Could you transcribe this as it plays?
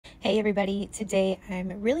Hey everybody, today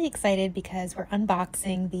I'm really excited because we're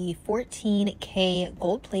unboxing the 14K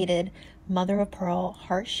gold-plated mother of pearl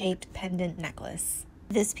heart-shaped pendant necklace.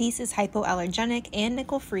 This piece is hypoallergenic and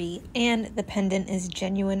nickel-free, and the pendant is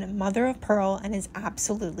genuine mother of pearl and is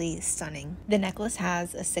absolutely stunning. The necklace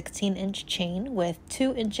has a 16-inch chain with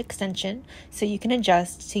 2-inch extension, so you can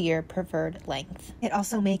adjust to your preferred length. It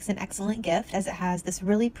also makes an excellent gift as it has this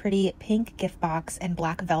really pretty pink gift box and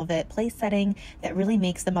black velvet place setting that really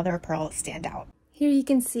makes the mother of pearl stand out. Here you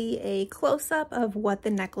can see a close-up of what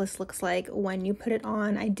the necklace looks like when you put it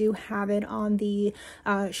on. I do have it on the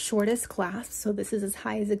shortest clasp, so this is as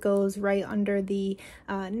high as it goes, right under the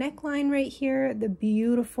neckline right here. The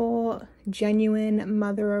beautiful, genuine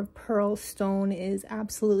mother of pearl stone is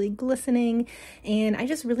absolutely glistening, and I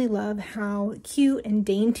just really love how cute and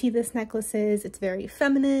dainty this necklace is. It's very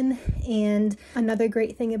feminine, and another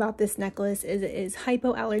great thing about this necklace is it is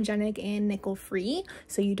hypoallergenic and nickel-free,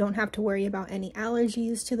 so you don't have to worry about any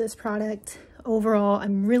allergies to this product. Overall,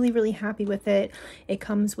 I'm really happy with it. It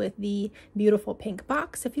comes with the beautiful pink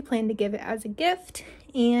box if you plan to give it as a gift,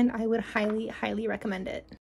 and I would highly recommend it.